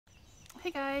Hey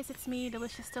guys, it's me,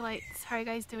 Delicious Delights. How are you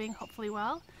guys doing? Hopefully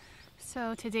well.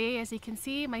 So today, as you can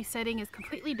see, my setting is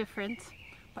completely different,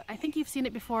 but I think you've seen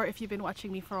it before if you've been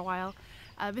watching me for a while.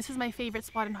 This is my favorite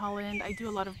spot in Holland. I do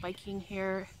a lot of biking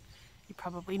here. You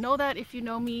probably know that if you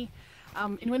know me.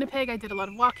 In Winnipeg, I did a lot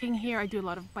of walking here. I do a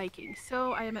lot of biking.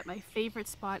 So I am at my favorite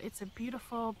spot. It's a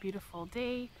beautiful, beautiful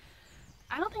day.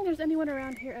 I don't think there's anyone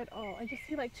around here at all. I just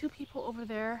see like two people over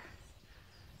there,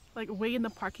 like way in the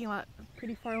parking lot,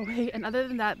 pretty far away. And other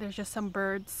than that, there's just some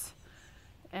birds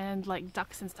and like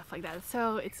ducks and stuff like that.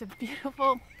 So it's a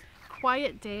beautiful,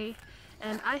 quiet day.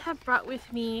 And I have brought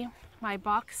with me my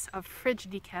box of fridge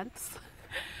decants.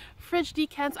 Fridge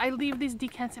decants, I leave these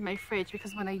decants in my fridge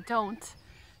because when I don't,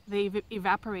 they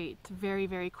evaporate very,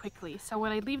 very quickly. So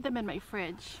when I leave them in my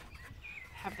fridge,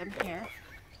 I have them here.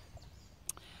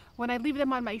 When I leave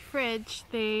them on my fridge,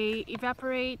 they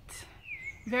evaporate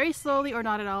very slowly or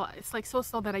not at all. It's like so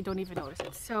slow that I don't even notice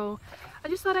it. So I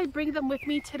just thought I'd bring them with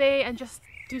me today and just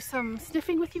do some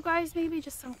sniffing with you guys, maybe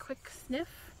just some quick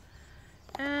sniff.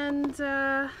 And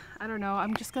I don't know,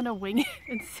 I'm just gonna wing it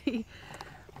and see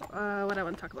what I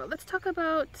want to talk about. Let's talk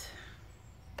about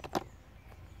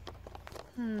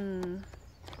I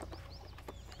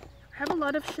have a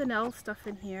lot of Chanel stuff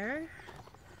in here.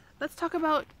 Let's talk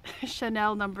about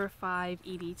Chanel No. 5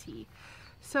 EDT.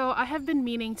 So I have been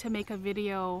meaning to make a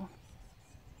video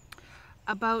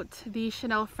about the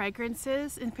Chanel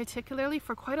fragrances in particularly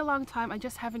for quite a long time. I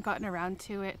just haven't gotten around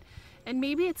to it. And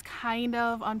maybe it's kind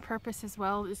of on purpose as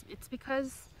well. It's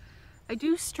because I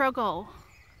do struggle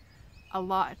a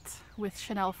lot with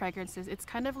Chanel fragrances. It's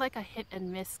kind of like a hit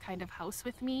and miss kind of house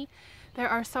with me. There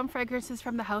are some fragrances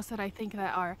from the house that I think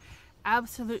that are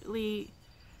absolutely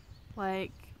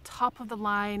like top of the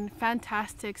line,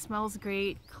 fantastic, smells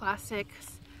great,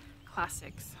 classics.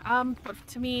 But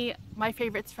to me, my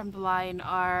favorites from the line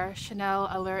are Chanel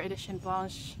Allure Edition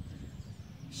Blanche,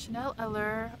 Chanel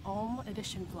Allure Homme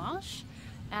Edition Blanche,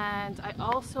 and I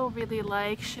also really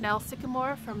like Chanel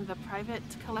Sycamore from the Private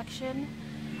collection.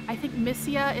 I think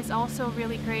Missia is also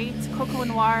really great. Coco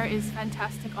Noir is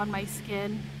fantastic on my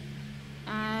skin,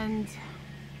 and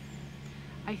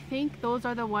I think those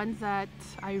are the ones that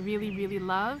I really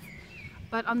love.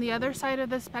 But on the other side of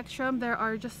the spectrum, there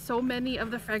are just so many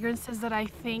of the fragrances that I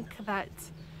think that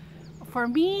for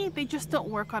me, they just don't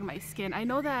work on my skin. I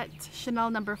know that Chanel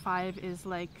No. 5 is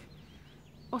like,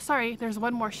 oh sorry, there's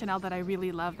one more Chanel that I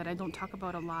really love that I don't talk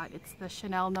about a lot. It's the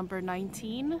Chanel No.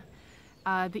 19.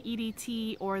 The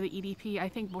EDT or the EDP, I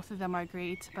think both of them are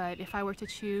great, but if I were to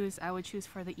choose, I would choose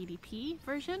for the EDP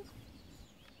version.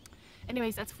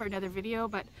 Anyways, that's for another video,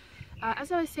 but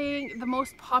as I was saying, the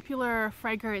most popular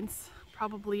fragrance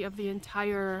probably of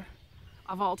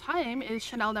all time is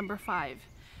Chanel No. 5.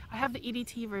 I have the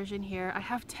EDT version here. I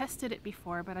have tested it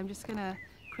before, but I'm just gonna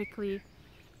quickly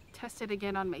test it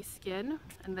again on my skin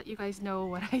and let you guys know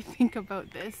what I think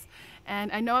about this.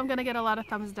 And I know I'm gonna get a lot of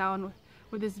thumbs down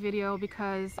with this video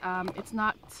because it's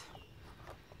not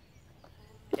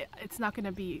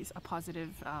gonna be a positive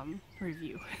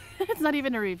review. It's not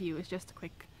even a review, it's just a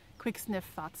quick sniff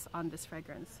thoughts on this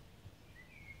fragrance.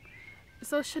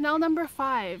 So Chanel No.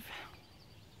 5.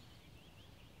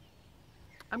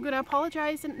 I'm gonna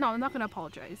apologize, and no, I'm not gonna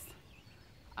apologize.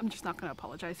 I'm just not gonna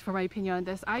apologize for my opinion on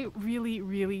this. I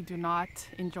really do not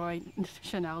enjoy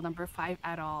Chanel No. 5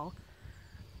 at all.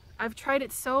 I've tried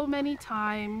it so many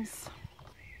times.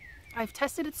 I've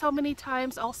tested it so many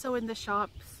times also in the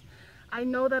shops. I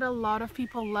know that a lot of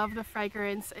people love the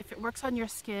fragrance. If it works on your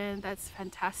skin, that's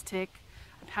fantastic.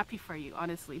 I'm happy for you,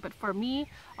 honestly. But for me,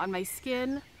 on my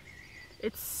skin,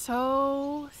 it's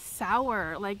so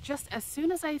sour. Like just as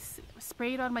soon as I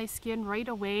spray it on my skin right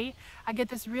away, I get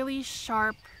this really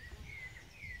sharp,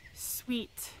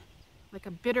 sweet, like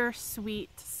a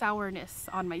bittersweet sourness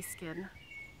on my skin.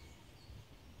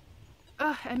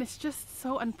 Ugh, and it's just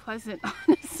so unpleasant,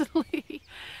 honestly.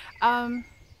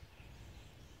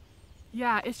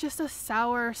 Yeah, it's just a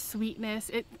sour sweetness.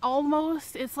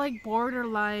 It's like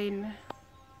borderline,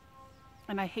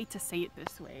 and I hate to say it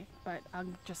this way, but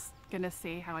I'm just gonna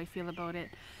say how I feel about it.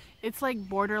 It's like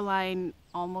borderline,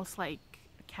 almost like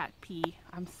cat pee.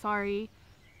 I'm sorry.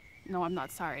 No, I'm not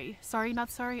sorry. Sorry,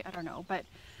 not sorry? I don't know, but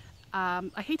I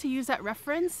hate to use that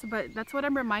reference, but that's what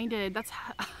I'm reminded. That's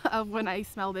of when I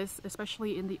smell this,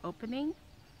 especially in the opening.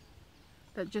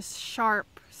 That just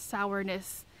sharp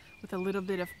sourness with a little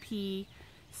bit of pee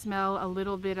smell, a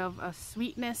little bit of a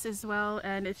sweetness as well,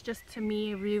 and it's just, to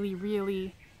me,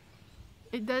 really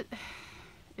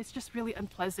it's just really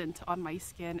unpleasant on my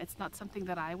skin. It's not something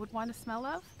that I would want to smell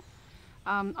of.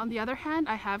 On the other hand,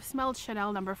 I have smelled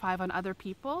Chanel No. 5 on other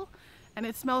people, and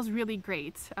it smells really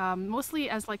great. Mostly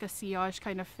as like a sillage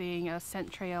kind of thing, a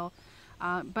scent trail,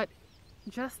 but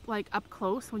just like up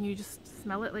close when you just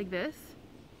smell it like this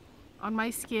on my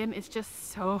skin, it's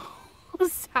just so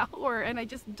sour, and I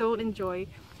just don't enjoy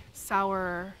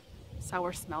sour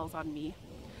smells on me.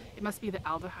 It must be the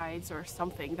aldehydes or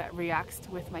something that reacts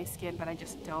with my skin, but I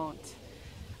just don't.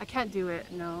 I can't do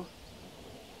it, no.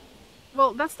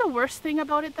 Well, that's the worst thing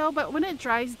about it though, but when it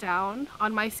dries down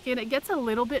on my skin, it gets a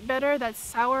little bit better. That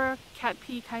sour cat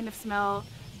pee kind of smell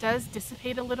does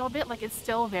dissipate a little bit, like it's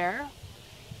still there,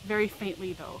 very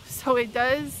faintly though. So it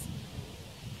does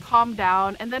calm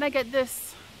down, and then I get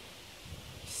this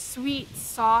sweet,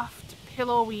 soft,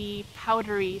 pillowy,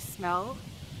 powdery smell.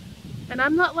 And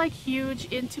I'm not like huge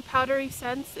into powdery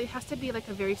scents. It has to be like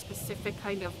a very specific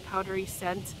kind of powdery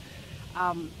scent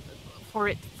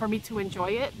for me to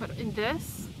enjoy it. But in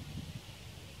this,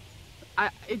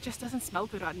 it just doesn't smell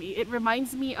good on me. It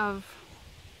reminds me of,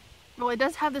 well, it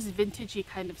does have this vintagey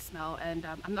kind of smell, and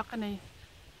I'm not gonna,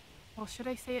 well, should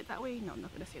I say it that way? No, I'm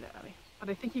not gonna say that way. But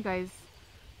I think you guys,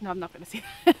 no, I'm not gonna say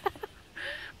that.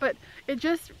 But it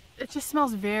just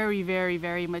smells very, very,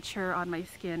 very mature on my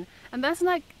skin, and that's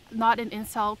not an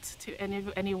insult to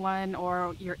anyone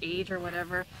or your age or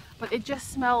whatever, but it just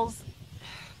smells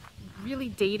really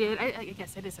dated. I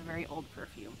guess it is a very old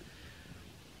perfume,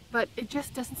 but it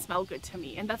just doesn't smell good to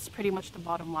me, and that's pretty much the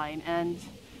bottom line. And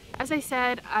as I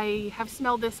said, I have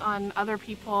smelled this on other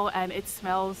people, and it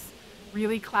smells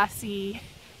really classy,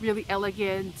 really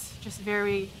elegant, just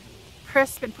very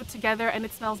crisp and put together, and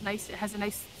it smells nice. It has a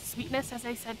nice sweetness, as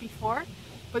I said before,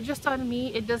 but just on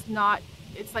me, it does not.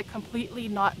 It's like completely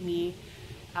not me.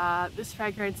 This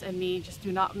fragrance and me just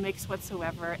do not mix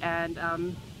whatsoever. And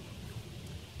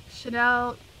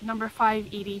Chanel No. 5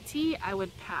 EDT, I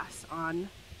would pass on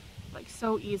like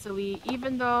so easily,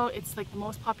 even though it's like the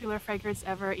most popular fragrance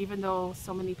ever, even though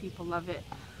so many people love it.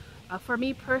 For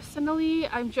me personally,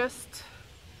 I'm just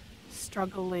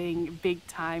struggling big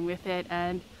time with it,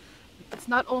 and it's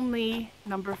not only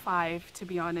No. 5, to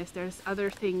be honest. There's other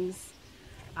things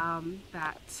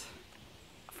that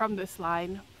from this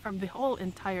line, from the whole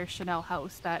entire Chanel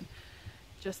house, that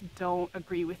just don't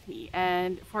agree with me.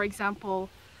 And for example,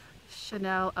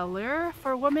 Chanel Allure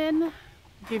for women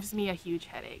gives me a huge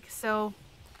headache. So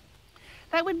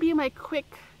that would be my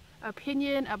quick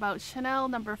opinion about Chanel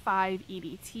No. 5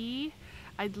 EDT.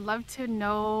 I'd love to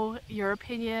know your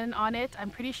opinion on it. I'm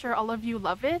pretty sure all of you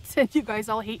love it, and you guys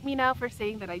all hate me now for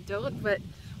saying that I don't, but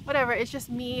whatever, it's just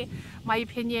me, my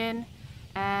opinion,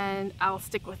 and I'll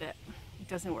stick with it. It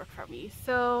doesn't work for me.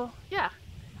 So yeah,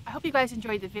 I hope you guys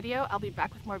enjoyed the video. I'll be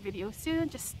back with more videos soon.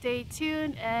 Just stay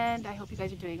tuned, and I hope you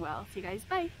guys are doing well. See you guys,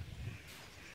 bye!